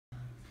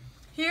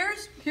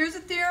here's a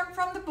theorem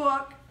from the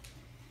book,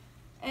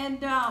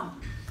 and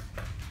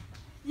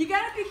you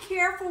got to be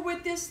careful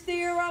with this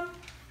theorem.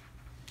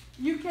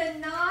 You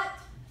cannot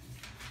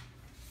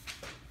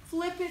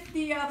flip it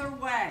the other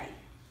way.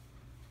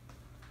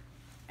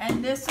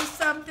 And this is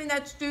something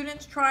that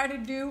students try to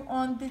do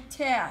on the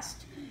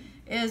test.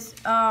 Is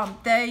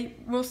they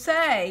will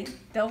say,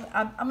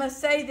 I'm going to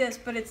say this,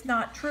 but it's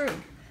not true.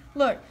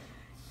 Look,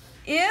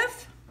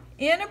 if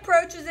n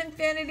approaches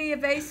infinity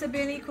of a sub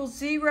n equals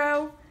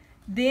 0,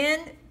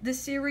 then the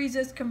series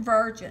is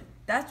convergent.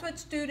 That's what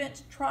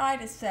students try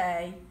to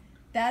say.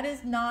 That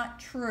is not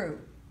true.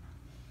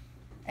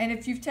 And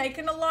if you've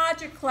taken a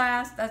logic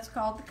class, that's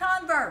called the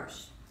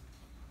converse.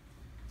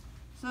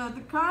 So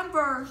the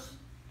converse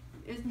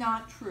is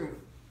not true.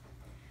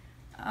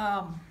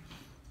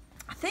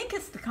 I think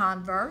it's the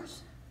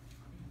converse.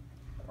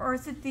 Or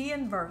is it the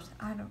inverse?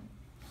 I don't know.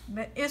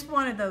 But it's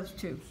one of those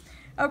two.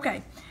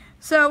 Okay.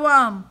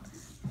 So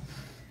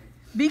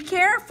be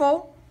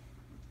careful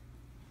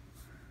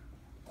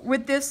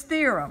with this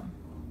theorem.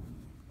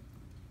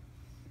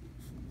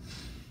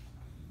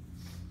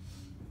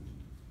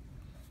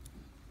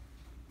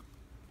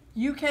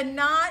 You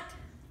cannot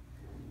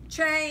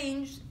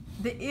change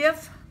the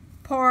if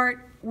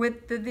part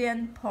with the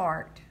then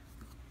part.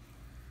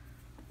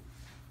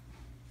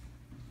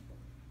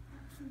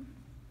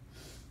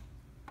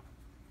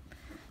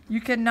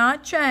 You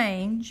cannot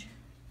change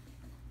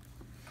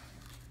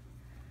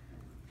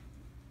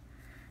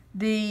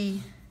the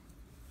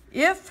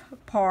if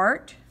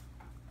part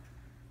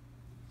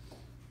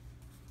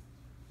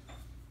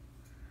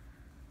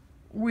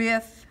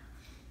with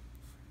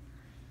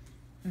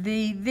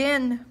the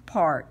then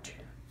part.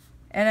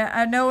 And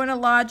I know in a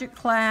logic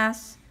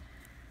class,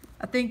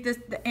 I think this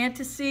the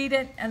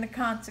antecedent and the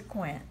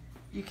consequent.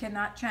 You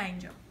cannot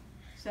change them.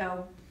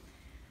 So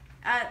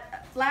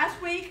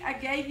last week I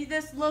gave you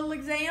this little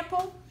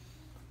example.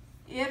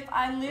 If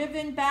I live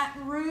in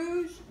Baton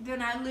Rouge,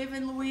 then I live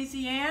in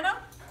Louisiana.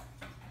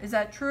 Is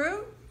that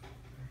true?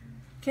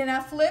 Can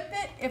I flip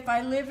it? If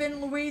I live in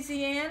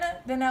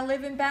Louisiana, then I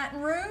live in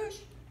Baton Rouge?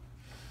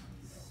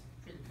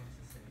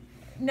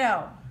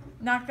 No,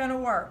 not going to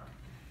work.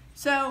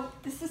 So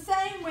it's the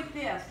same with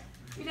this.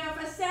 You know,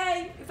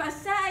 if I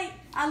say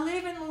I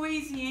live in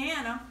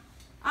Louisiana,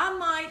 I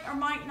might or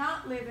might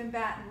not live in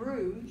Baton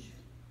Rouge.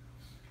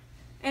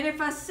 And if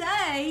I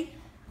say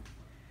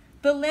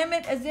the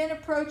limit as n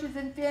approaches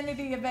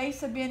infinity of a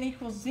sub n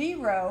equals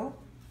 0,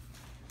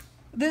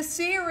 the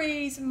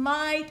series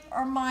might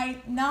or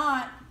might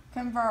not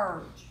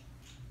converge.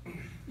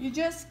 You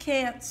just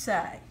can't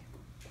say.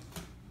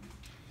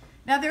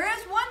 Now there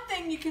is one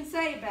thing you can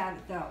say about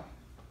it though.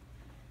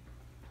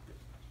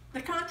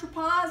 The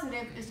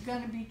contrapositive is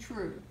going to be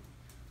true.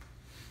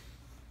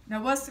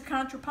 Now what's the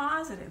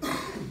contrapositive?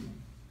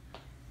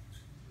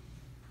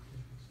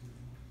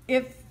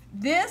 If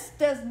this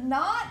does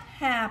not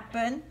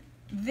happen,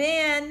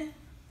 then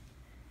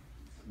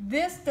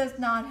this does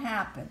not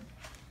happen.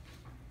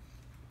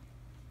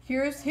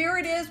 Here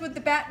it is with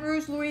the Baton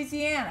Rouge,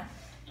 Louisiana.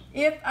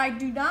 If I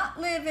do not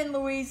live in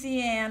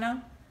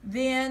Louisiana,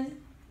 then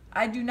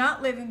I do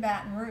not live in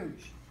Baton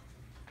Rouge.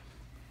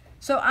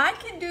 So I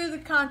can do the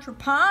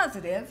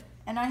contrapositive,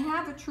 and I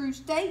have a true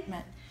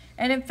statement.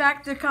 And in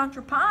fact, the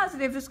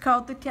contrapositive is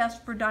called the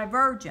test for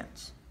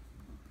divergence.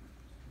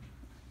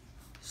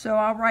 So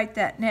I'll write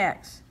that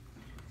next.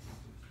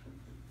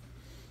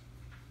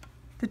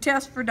 The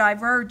test for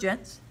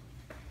divergence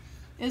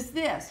is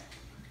this.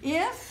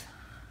 If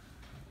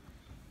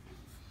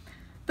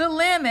the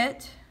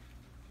limit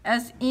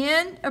as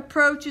n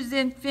approaches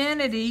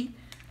infinity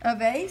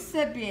of a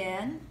sub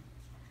n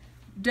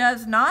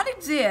does not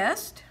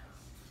exist,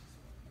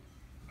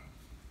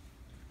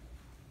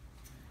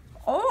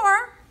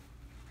 or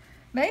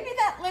maybe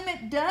that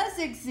limit does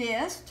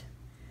exist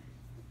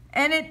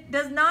and it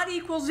does not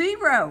equal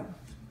 0,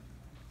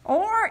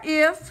 or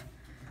if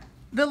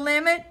the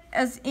limit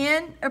as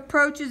n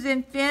approaches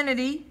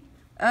infinity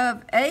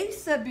of a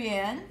sub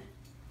n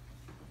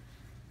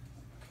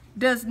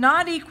does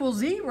not equal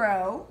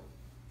 0,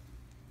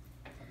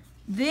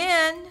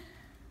 then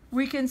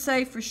we can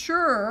say for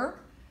sure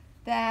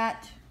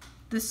that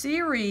the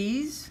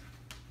series,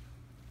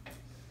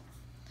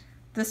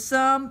 the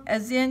sum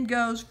as n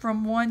goes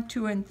from 1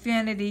 to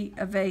infinity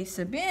of a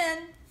sub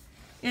n,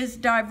 is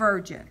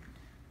divergent.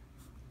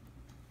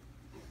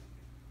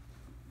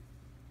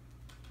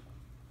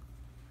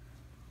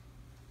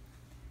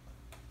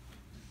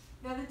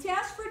 Now the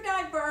test for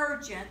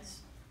divergence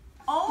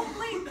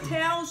only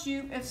tells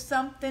you if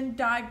something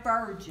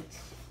diverges.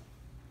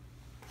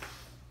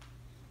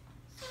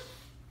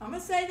 I'm going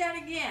to say that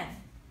again,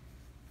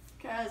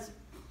 because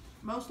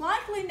most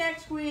likely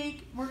next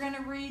week we're going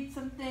to read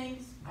some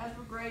things as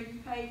we're grading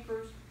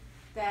papers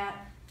that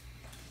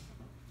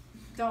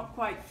don't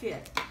quite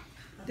fit.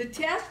 The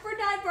test for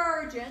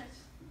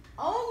divergence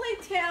only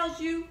tells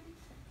you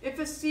if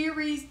a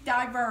series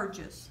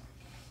diverges.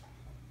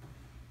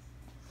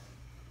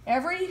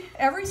 Every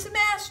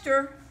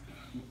semester,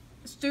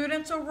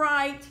 students will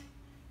write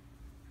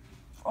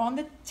on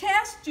the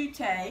test you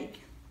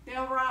take,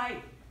 they'll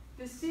write,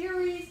 the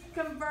series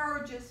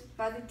converges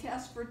by the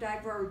test for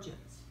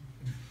divergence.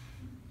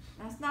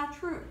 That's not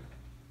true.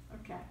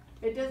 Okay.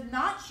 It does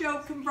not show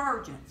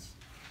convergence.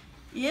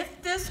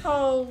 If this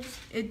holds,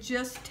 it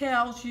just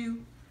tells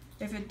you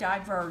if it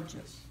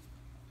diverges.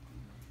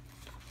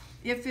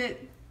 If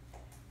it,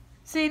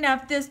 see now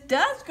if this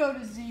does go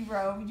to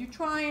 0, you're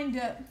trying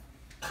to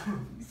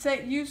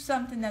use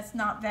something that's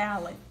not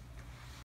valid.